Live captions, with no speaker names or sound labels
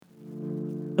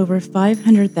Over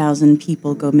 500,000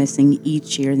 people go missing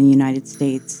each year in the United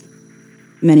States.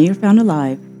 Many are found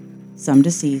alive, some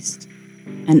deceased,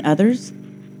 and others,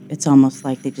 it's almost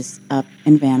like they just up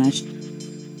and vanished,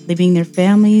 leaving their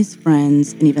families,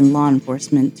 friends, and even law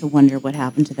enforcement to wonder what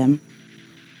happened to them.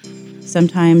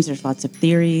 Sometimes there's lots of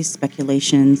theories,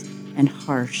 speculations, and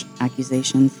harsh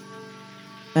accusations.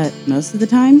 But most of the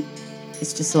time,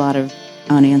 it's just a lot of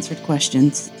unanswered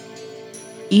questions.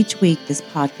 Each week, this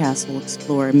podcast will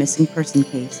explore a missing person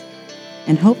case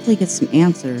and hopefully get some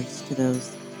answers to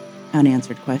those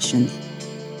unanswered questions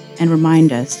and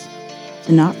remind us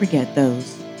to not forget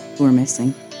those who are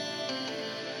missing.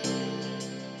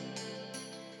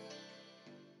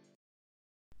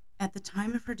 At the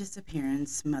time of her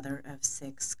disappearance, mother of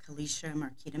 6, Kalisha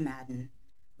Madden,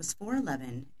 was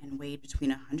 4'11" and weighed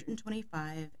between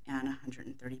 125 and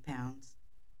 130 pounds.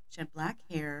 She had black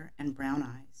hair and brown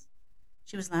eyes.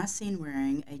 She was last seen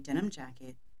wearing a denim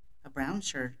jacket, a brown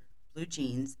shirt, blue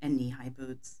jeans, and knee-high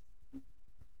boots.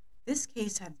 This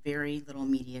case had very little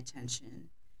media attention,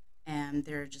 and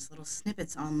there are just little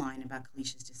snippets online about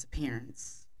Kalisha's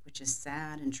disappearance, which is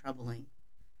sad and troubling,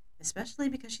 especially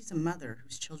because she's a mother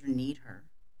whose children need her.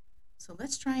 So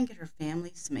let's try and get her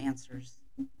family some answers.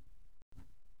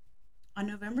 On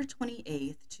November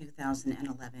 28th,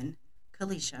 2011,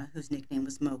 Kalisha, whose nickname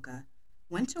was Mocha,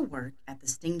 went to work at the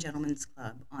Sting Gentlemen's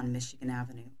Club on Michigan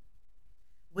Avenue.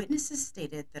 Witnesses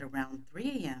stated that around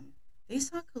 3 a.m., they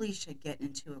saw Kalisha get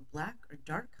into a black or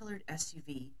dark-colored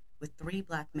SUV with 3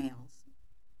 black males.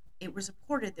 It was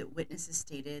reported that witnesses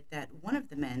stated that one of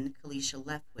the men Kalisha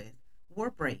left with wore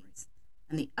braids,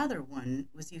 and the other one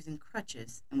was using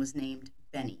crutches and was named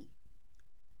Benny.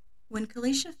 When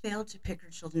Kalisha failed to pick her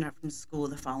children up from school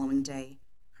the following day,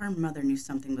 her mother knew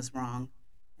something was wrong,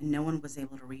 and no one was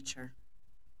able to reach her.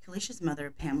 Kalisha's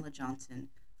mother, Pamela Johnson,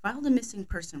 filed a missing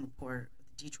person report with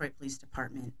the Detroit Police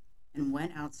Department and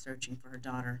went out searching for her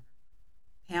daughter.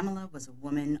 Pamela was a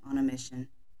woman on a mission.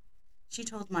 She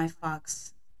told my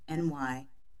Fox NY,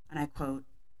 and I quote,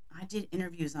 "I did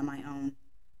interviews on my own.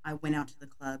 I went out to the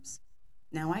clubs.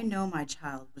 Now I know my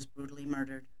child was brutally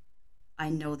murdered.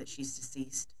 I know that she's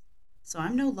deceased. So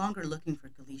I'm no longer looking for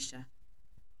Kalisha.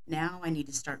 Now I need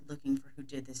to start looking for who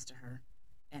did this to her."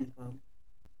 End quote.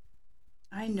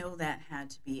 I know that had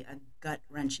to be a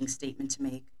gut-wrenching statement to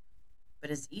make,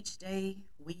 but as each day,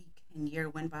 week, and year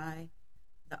went by,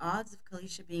 the odds of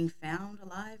Kalisha being found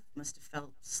alive must have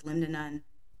felt slim to none,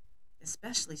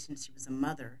 especially since she was a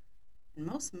mother, and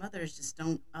most mothers just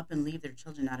don't up and leave their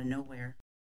children out of nowhere.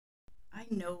 I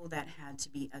know that had to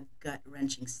be a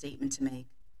gut-wrenching statement to make,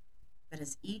 but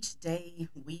as each day,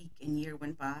 week, and year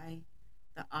went by,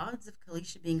 the odds of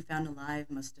Kalisha being found alive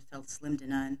must have felt slim to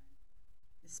none,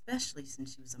 especially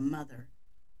since she was a mother,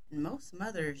 and most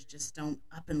mothers just don't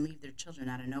up and leave their children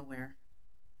out of nowhere.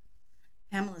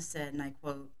 Pamela said, and I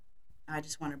quote, "I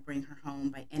just want to bring her home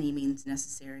by any means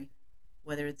necessary,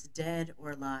 whether it's dead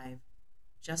or alive,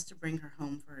 just to bring her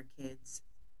home for her kids.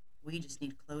 We just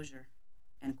need closure."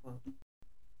 End quote.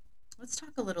 Let's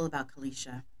talk a little about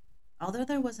Kalisha. Although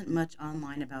there wasn't much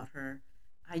online about her,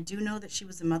 I do know that she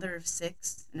was a mother of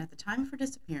 6 and at the time of her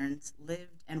disappearance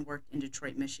lived and worked in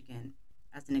Detroit, Michigan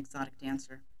as an exotic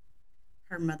dancer.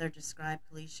 Her mother described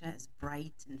Kalisha as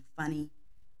bright and funny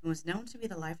and was known to be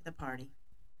the life of the party.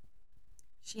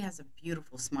 She has a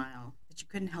beautiful smile that you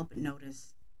couldn't help but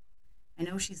notice. I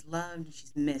know she's loved and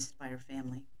she's missed by her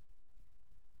family.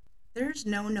 There's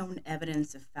no known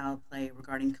evidence of foul play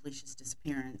regarding Kalisha's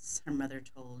disappearance, her mother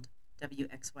told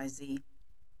WXYZ.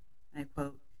 And I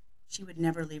quote, "She would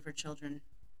never leave her children.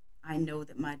 I know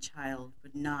that my child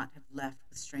would not have left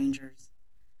with strangers.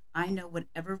 I know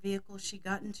whatever vehicle she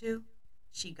got into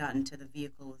the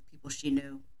vehicle with people she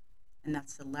knew, and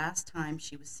that's the last time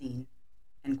she was seen."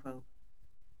 End quote.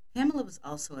 Pamela was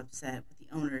also upset with the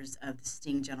owners of the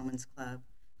Sting Gentlemen's Club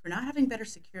for not having better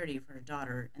security for her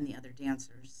daughter and the other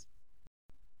dancers.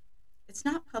 It's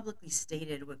not publicly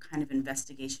stated what kind of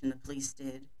investigation the police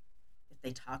did, if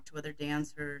they talked to other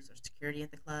dancers or security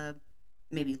at the club,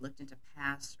 maybe looked into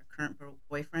past or current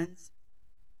boyfriends.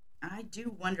 I do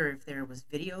wonder if there was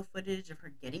video footage of her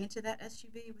getting into that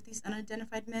SUV with these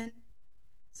unidentified men.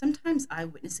 Sometimes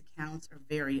eyewitness accounts are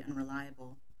very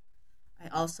unreliable. I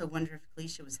also wonder if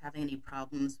Kalisha was having any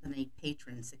problems with any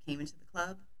patrons that came into the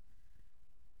club.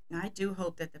 I do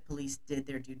hope that the police did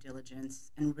their due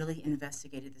diligence and really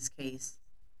investigated this case,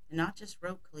 and not just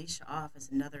wrote Kalisha off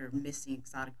as another missing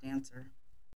exotic dancer.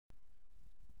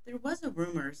 There was a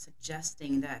rumor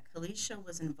suggesting that Kalisha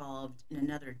was involved in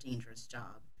another dangerous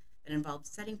job that involved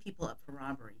setting people up for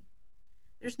robbery.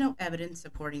 There's no evidence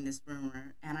supporting this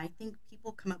rumor, and I think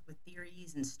people come up with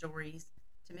theories and stories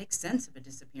to make sense of a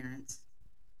disappearance.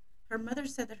 Her mother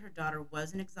said that her daughter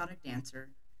was an exotic dancer,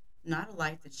 not a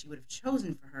life that she would have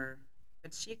chosen for her,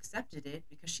 but she accepted it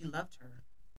because she loved her.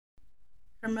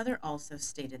 Her mother also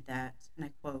stated that, and I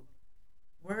quote,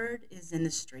 "Word is in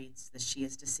the streets that she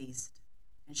is deceased,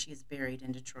 and she is buried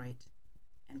in Detroit."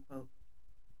 End quote.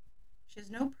 She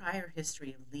has no prior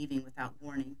history of leaving without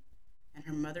warning, and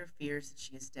her mother fears that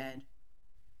she is dead.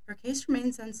 Her case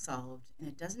remains unsolved, and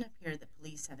it doesn't appear that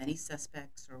police have any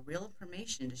suspects or real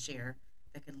information to share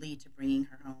that could lead to bringing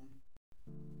her home.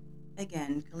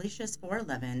 Again, Kalisha is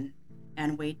 4'11"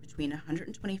 and weighed between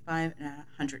 125 and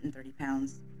 130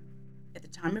 pounds. At the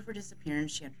time of her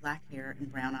disappearance, she had black hair and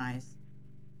brown eyes.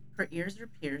 Her ears are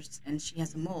pierced, and she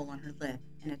has a mole on her lip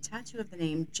and a tattoo of the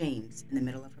name James in the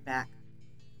middle of her back.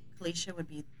 Kalisha would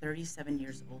be 37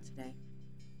 years old today.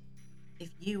 If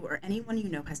you or anyone you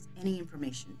know has any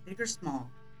information, big or small,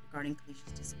 regarding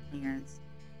Kalisha's disappearance,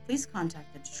 please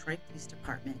contact the Detroit Police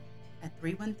Department at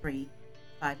 313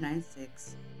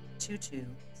 596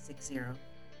 2260.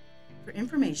 For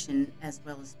information as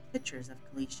well as pictures of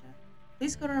Kalisha,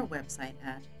 please go to our website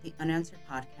at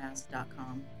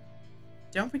theunansweredpodcast.com.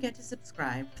 Don't forget to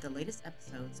subscribe for the latest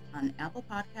episodes on Apple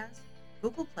Podcasts,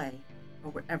 Google Play,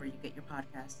 or wherever you get your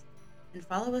podcasts. And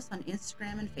follow us on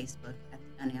Instagram and Facebook at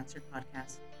The Unanswered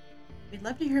Podcast. We'd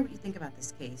love to hear what you think about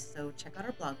this case, so check out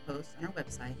our blog posts on our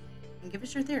website and give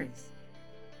us your theories.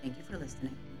 Thank you for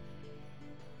listening.